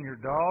sons and your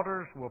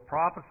daughters will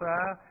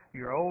prophesy,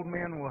 your old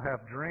men will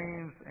have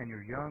dreams, and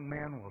your young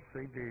men will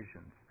see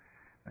visions.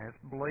 And it's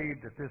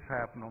believed that this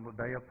happened on the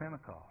day of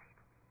Pentecost.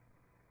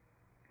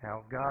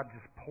 How God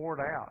just poured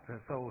out.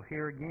 And so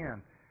here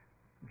again,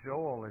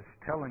 Joel is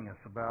telling us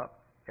about,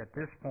 at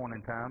this point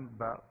in time,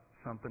 about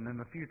something in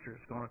the future.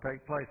 It's going to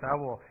take place. I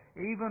will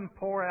even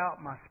pour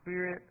out my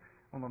Spirit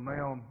on the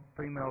male and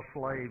female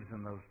slaves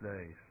in those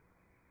days.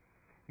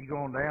 You go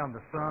on down,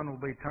 the sun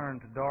will be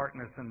turned to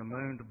darkness and the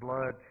moon to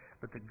blood.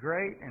 But the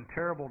great and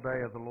terrible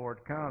day of the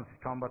Lord comes. He's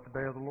talking about the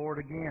day of the Lord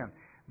again.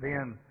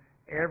 Then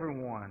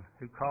everyone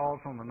who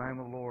calls on the name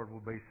of the Lord will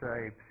be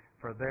saved,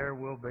 for there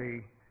will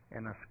be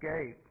an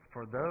escape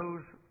for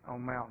those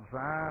on Mount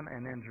Zion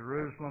and in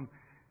Jerusalem,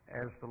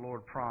 as the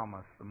Lord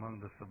promised. Among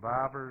the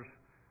survivors,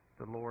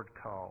 the Lord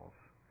calls.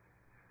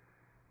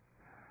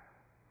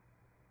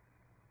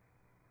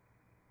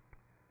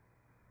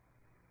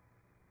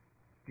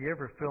 Do you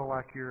ever feel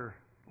like your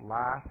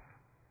life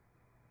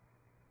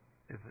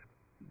is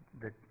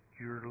that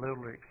you're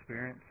literally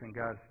experiencing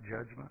God's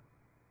judgment?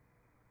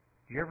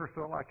 Do you ever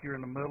feel like you're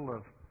in the middle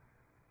of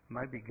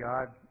maybe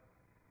God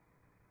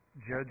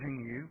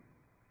judging you?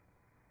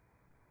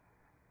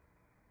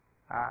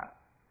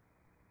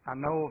 I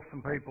know of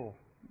some people,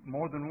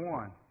 more than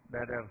one,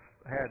 that have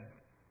had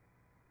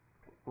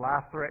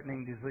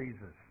life-threatening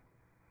diseases.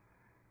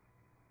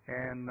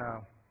 And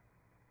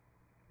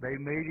they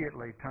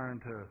immediately turn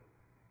to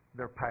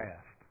their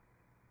past.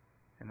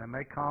 And they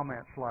make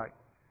comments like,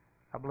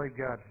 I believe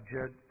God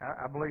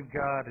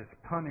is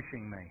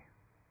punishing me.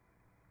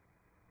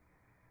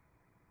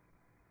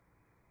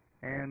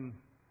 And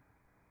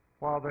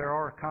while there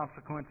are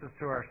consequences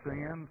to our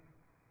sins,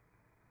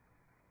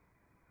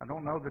 I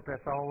don't know that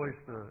that's always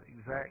the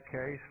exact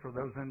case for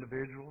those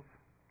individuals.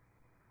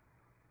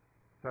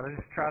 But I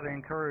just try to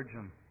encourage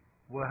them.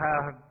 Well,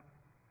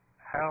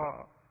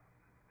 how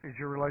is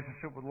your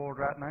relationship with the Lord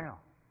right now?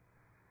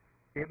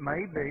 It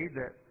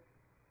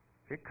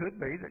could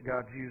be that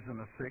God's using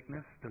a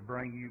sickness to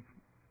bring you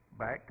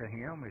back to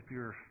Him if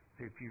you've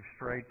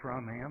strayed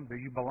from Him. Do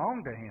you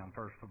belong to Him,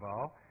 first of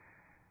all?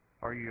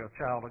 Are you a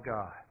child of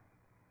God?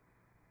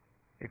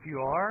 If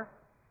you are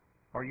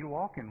you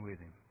walking with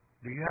Him?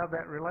 Do you have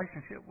that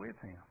relationship with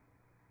Him?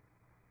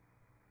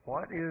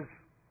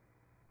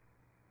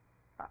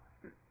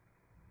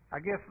 I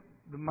guess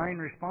the main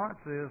response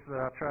is that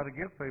I try to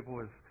give people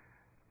is,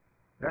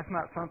 that's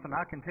not something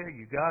I can tell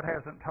you. God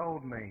hasn't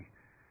told me,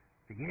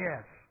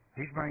 yes,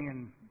 He's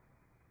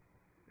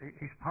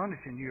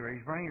punishing you, or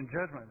He's bringing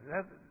judgment.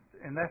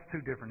 And that's two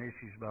different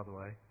issues, by the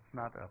way. It's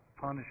not a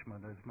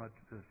punishment as much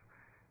as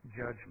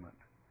judgment.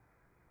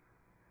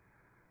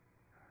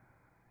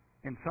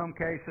 In some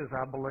cases,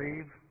 I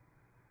believe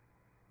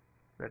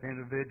that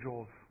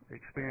individuals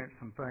experience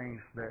some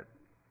things that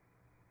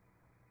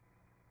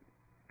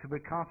could be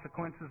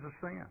consequences of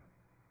sin.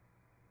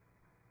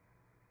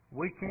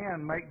 we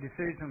can make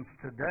decisions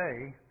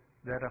today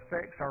that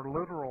affects our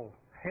literal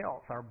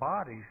health, our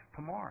bodies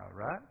tomorrow,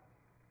 right?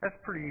 That's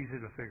pretty easy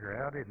to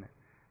figure out, isn't it?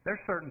 There's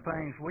certain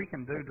things we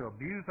can do to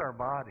abuse our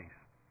bodies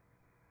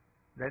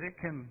that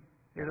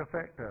it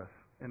affect us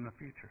in the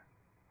future,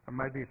 or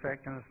maybe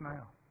affecting us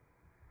now.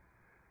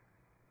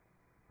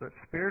 But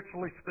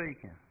spiritually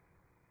speaking,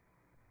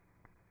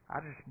 I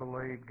just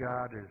believe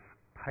God is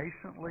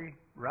patiently,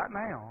 right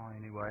now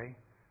anyway,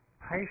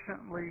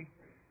 patiently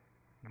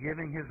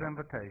giving His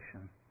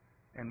invitation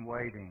and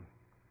waiting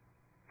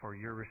for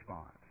your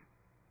response.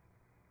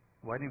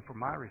 Waiting for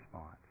my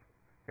response.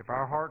 If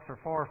our hearts are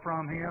far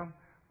from Him,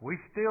 we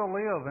still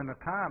live in a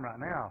time right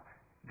now.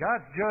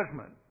 God's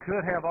judgment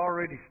could have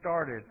already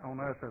started on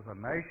us as a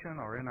nation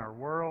or in our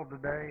world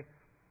today,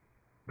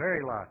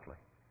 very likely.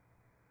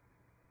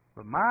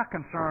 But my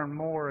concern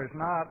more is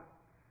not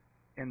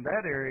in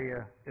that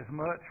area as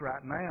much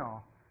right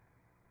now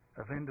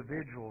of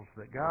individuals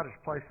that God is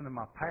placing in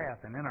my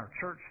path and in our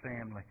church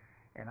family,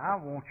 and I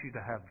want you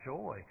to have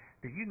joy.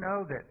 Do you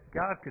know that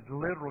God could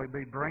literally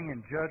be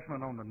bringing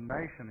judgment on the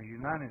nation, the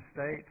United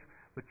States,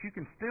 but you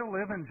can still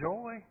live in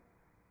joy?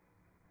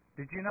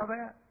 Did you know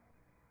that?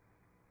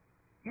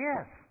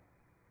 Yes.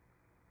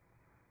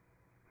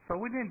 So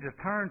we need to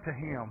turn to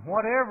Him.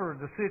 Whatever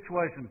the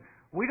situation,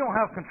 we don't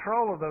have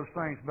control of those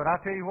things, but I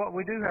tell you what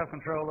we do have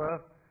control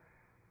of.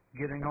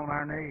 Getting on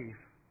our knees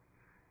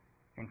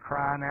and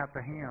crying out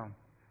to Him.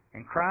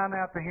 And crying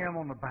out to Him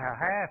on the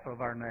behalf of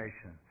our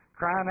nation.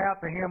 Crying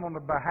out to Him on the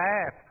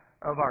behalf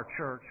of our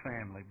church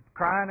family.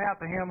 Crying out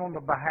to Him on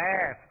the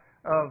behalf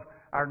of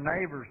our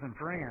neighbors and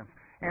friends.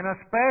 And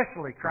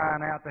especially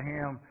crying out to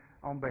Him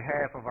on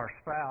behalf of our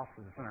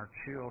spouses and our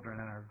children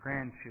and our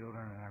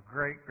grandchildren and our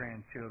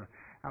great-grandchildren.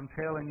 I'm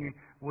telling you,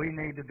 we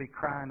need to be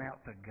crying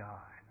out to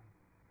God.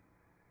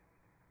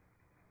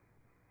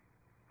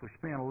 If we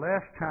spend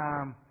less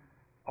time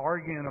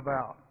arguing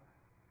about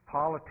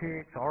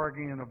politics,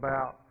 arguing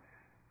about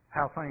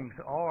how things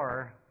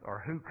are,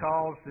 or who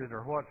caused it,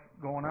 or what's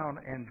going on,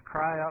 and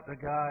cry out to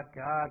God,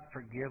 God,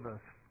 forgive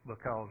us,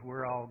 because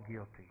we're all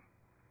guilty.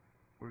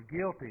 We're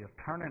guilty of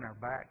turning our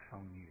backs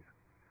on you.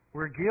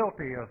 We're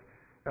guilty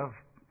of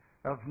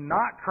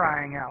not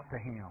crying out to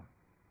Him.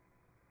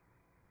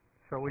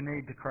 So we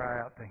need to cry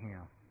out to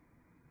Him.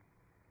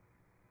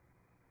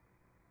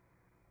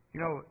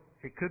 You know,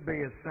 it could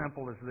be as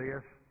simple as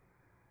this.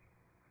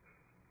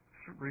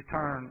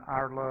 Return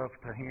our love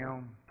to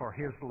Him for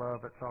His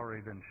love that's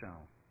already been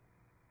shown.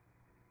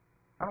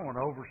 I don't want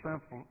to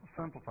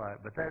oversimplify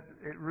it, but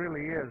it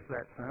really is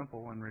that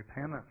simple. And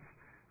repentance,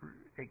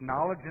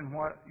 acknowledging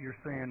what your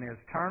sin is,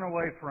 turn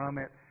away from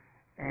it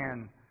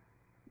and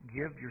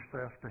give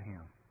yourself to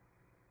Him.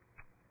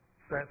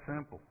 It's that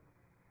simple.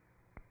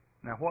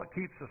 Now, what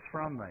keeps us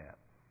from that?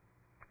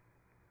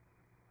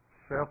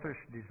 Selfish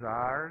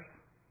desires,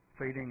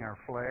 feeding our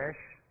flesh.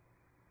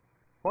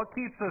 What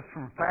keeps us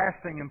from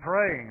fasting and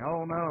praying?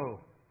 Oh no,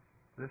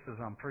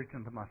 I'm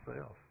preaching to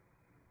myself.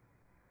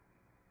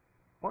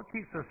 What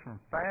keeps us from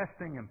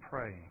fasting and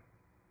praying?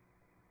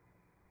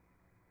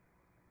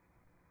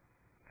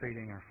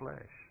 Feeding our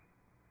flesh.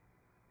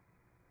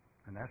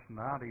 And that's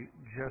not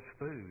just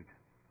food.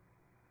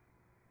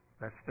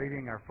 That's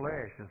feeding our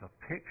flesh is a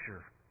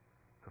picture,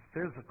 the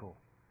physical,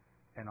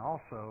 and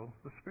also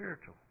the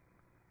spiritual.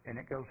 And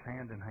it goes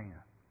hand in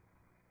hand.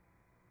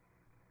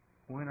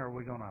 When are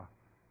we going to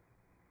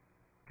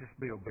just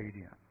be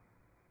obedient?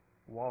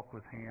 Walk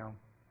with Him.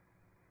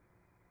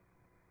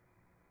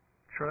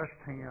 Trust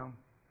Him.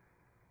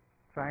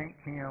 Thank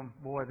Him.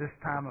 Boy, this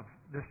time of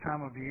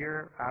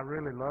year, I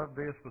really love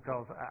this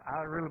because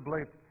I really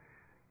believe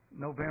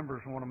November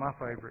is one of my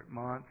favorite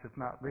months, if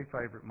not the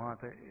favorite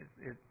month.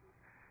 Of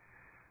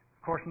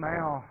course,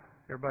 now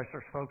everybody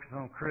starts focusing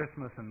on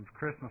Christmas, and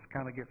Christmas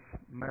kind of gets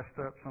messed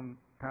up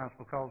sometimes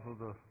because of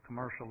the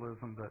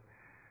commercialism. But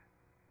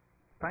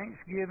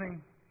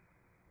Thanksgiving,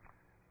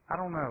 I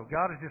don't know.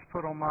 God has just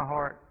put on my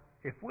heart,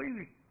 if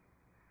we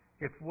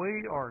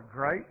are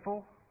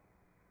grateful,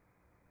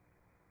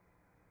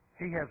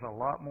 He has a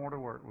lot more to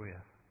work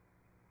with.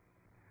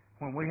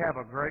 When we have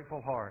a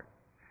grateful heart.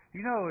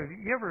 You know, have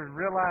you ever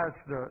realized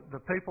the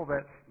people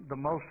that's the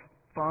most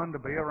fun to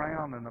be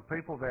around and the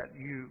people that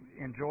you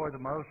enjoy the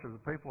most are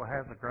the people that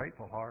have a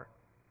grateful heart?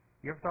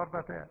 You ever thought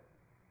about that?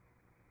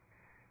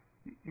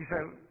 You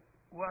say,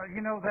 well,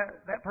 you know,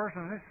 that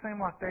person, it seems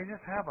like they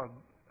just have a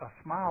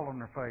smile on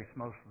their face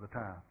most of the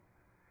time.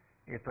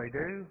 If they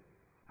do,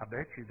 I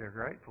bet you they're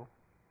grateful.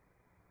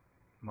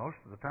 Most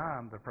of the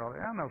time, they're probably,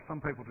 I know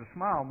some people just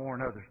smile more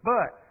than others,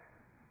 but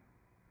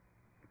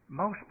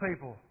most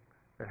people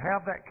that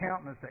have that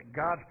countenance that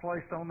God's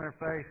placed on their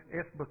face,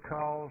 it's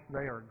because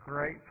they are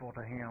grateful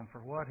to Him for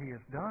what He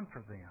has done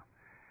for them.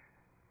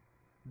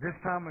 This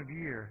time of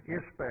year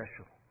is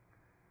special.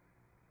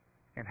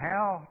 And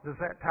how does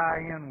that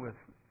tie in with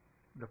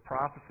the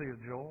prophecy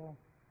of Joel?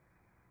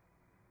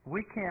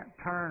 We can't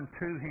turn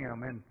to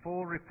Him in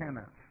full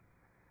repentance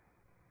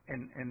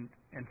and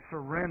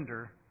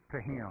surrender to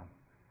Him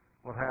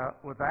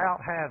without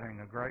having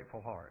a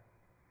grateful heart.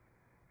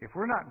 If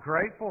we're not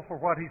grateful for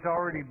what He's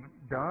already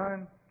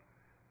done,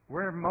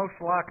 we're most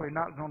likely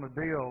not going to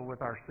deal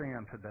with our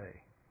sin today.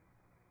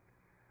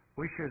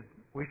 We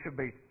should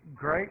be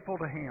grateful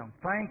to Him,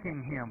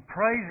 thanking Him,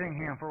 praising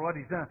Him for what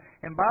He's done.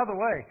 And by the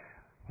way,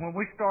 when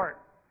we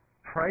start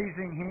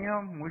praising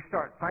Him, we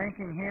start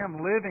thanking Him,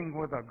 living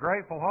with a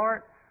grateful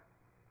heart,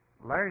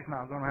 Larry's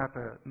not going to have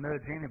to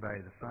nudge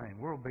anybody to sing.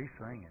 We'll be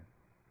singing.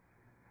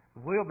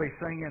 We'll be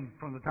singing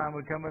from the time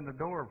we come in the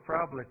door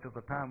probably to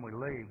the time we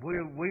leave.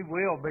 We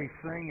will be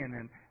singing,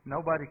 and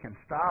nobody can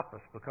stop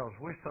us because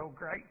we're so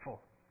grateful.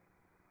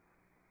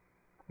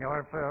 You know,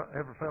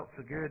 ever felt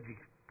so good you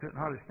couldn't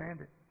hardly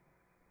stand it?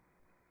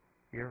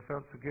 You ever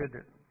felt so good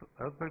that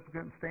other people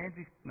couldn't stand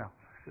you? No,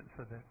 I shouldn't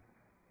say that.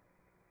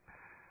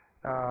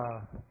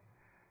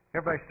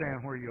 Everybody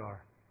stand where you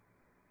are.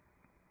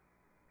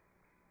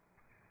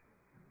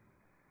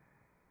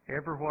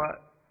 Ever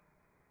what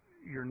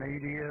your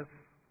need is,